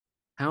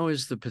How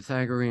is the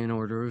Pythagorean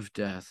order of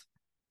death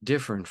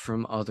different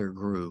from other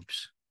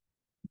groups?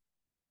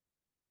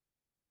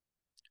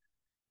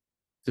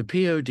 The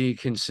POD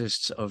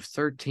consists of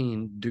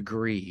 13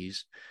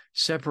 degrees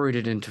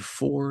separated into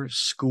 4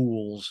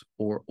 schools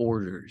or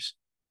orders.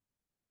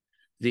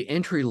 The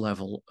entry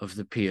level of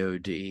the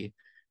POD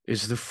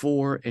is the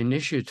 4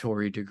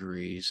 initiatory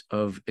degrees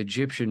of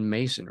Egyptian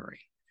Masonry,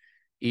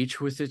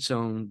 each with its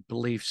own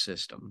belief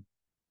system.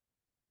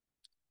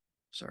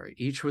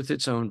 Each with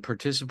its own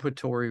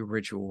participatory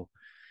ritual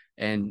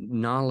and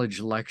knowledge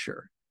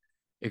lecture,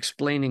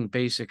 explaining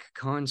basic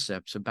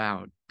concepts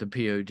about the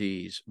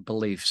POD's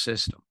belief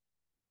system.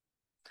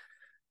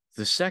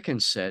 The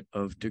second set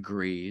of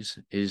degrees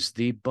is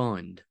the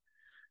bund,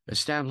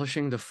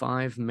 establishing the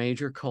 5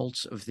 major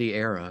cults of the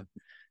era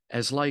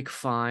as like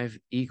 5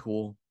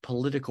 equal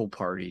political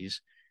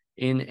parties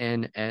in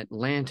an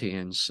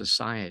Atlantean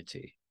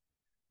society.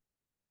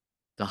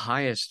 The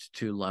highest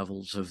 2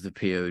 levels of the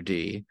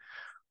POD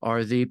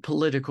are the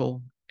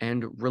political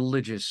and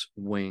religious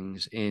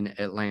wings in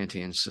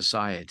Atlantean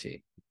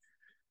society.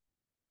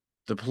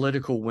 The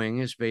political wing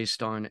is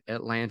based on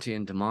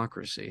Atlantean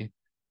Democracy,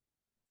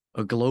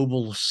 a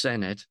global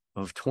Senate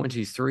of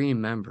 23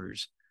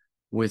 members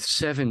with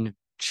 7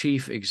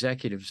 chief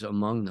executives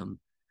among them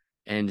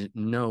and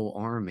no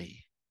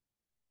army.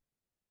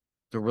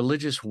 The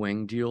religious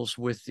wing deals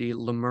with the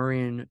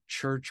Lemurian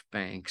church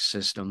bank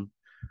system,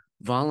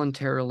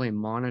 voluntarily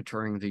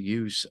monitoring the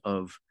use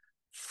of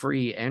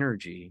free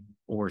energy,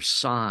 or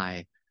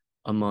psi,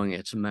 among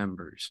its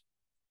members.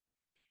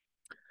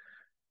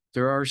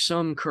 There are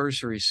some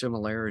cursory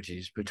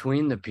similarities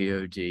between the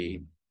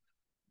POD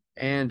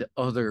and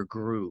other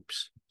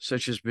groups,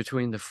 such as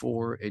between the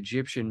 4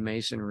 Egyptian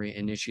Masonry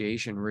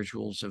initiation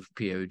rituals of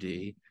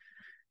POD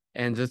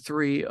and the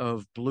 3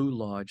 of Blue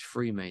Lodge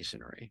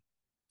Freemasonry.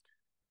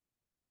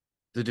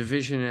 The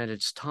division at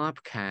its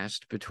top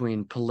caste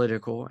between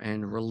political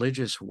and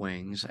religious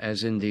wings,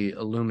 as in the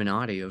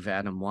Illuminati of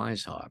Adam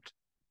Weishaupt,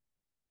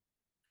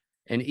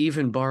 and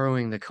even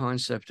borrowing the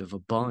concept of a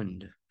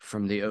bund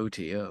from the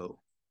OTO.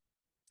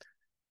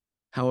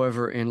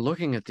 However, in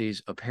looking at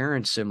these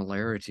apparent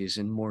similarities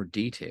in more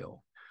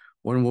detail,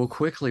 one will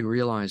quickly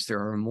realize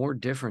there are more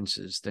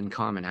differences than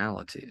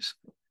commonalities.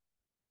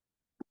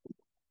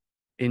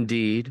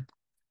 Indeed,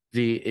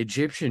 the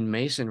Egyptian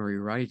Masonry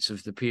rites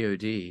of the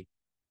POD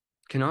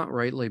cannot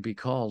rightly be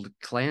called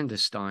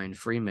clandestine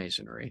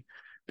Freemasonry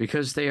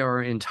because they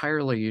are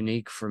entirely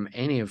unique from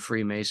any of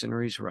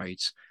Freemasonry's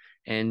rites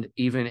and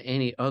even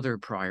any other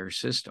prior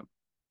system.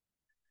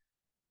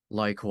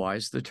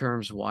 Likewise, the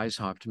terms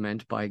Weishaupt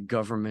meant by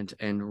government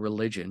and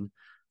religion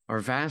are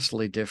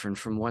vastly different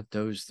from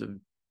those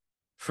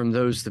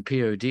the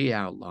POD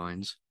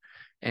outlines.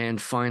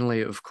 And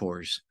finally, of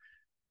course,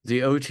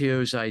 the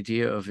OTO's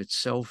idea of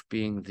itself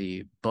being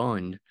the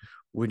bund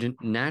would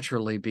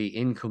naturally be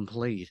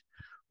incomplete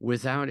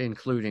without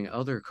including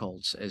other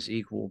cults as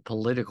equal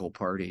political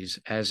parties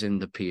as in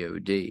the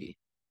POD.